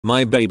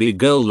My baby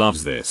girl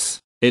loves this.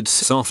 It's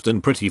soft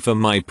and pretty for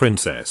my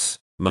princess.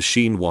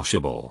 Machine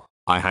washable.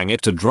 I hang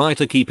it to dry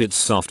to keep its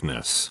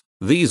softness.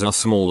 These are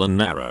small and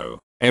narrow.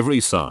 Every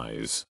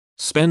size.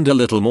 Spend a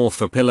little more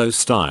for pillow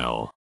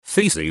style.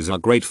 These are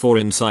great for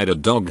inside a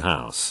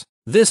doghouse.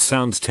 This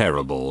sounds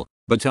terrible,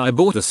 but I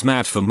bought this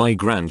mat for my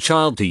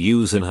grandchild to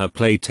use in her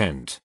play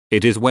tent.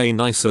 It is way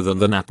nicer than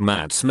the nap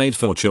mats made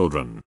for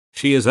children.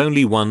 She is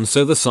only 1,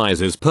 so the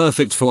size is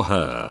perfect for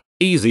her.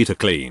 Easy to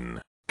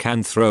clean.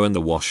 Can throw in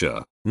the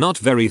washer. Not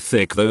very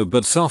thick though,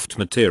 but soft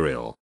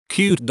material.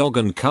 Cute dog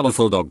and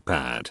colorful dog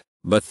pad.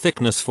 But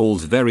thickness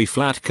falls very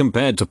flat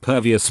compared to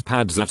previous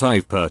pads that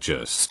I've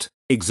purchased.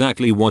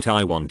 Exactly what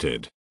I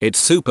wanted. It's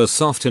super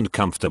soft and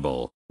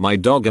comfortable. My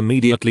dog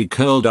immediately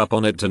curled up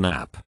on it to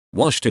nap.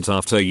 Washed it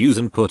after use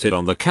and put it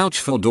on the couch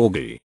for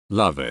doggy.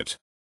 Love it.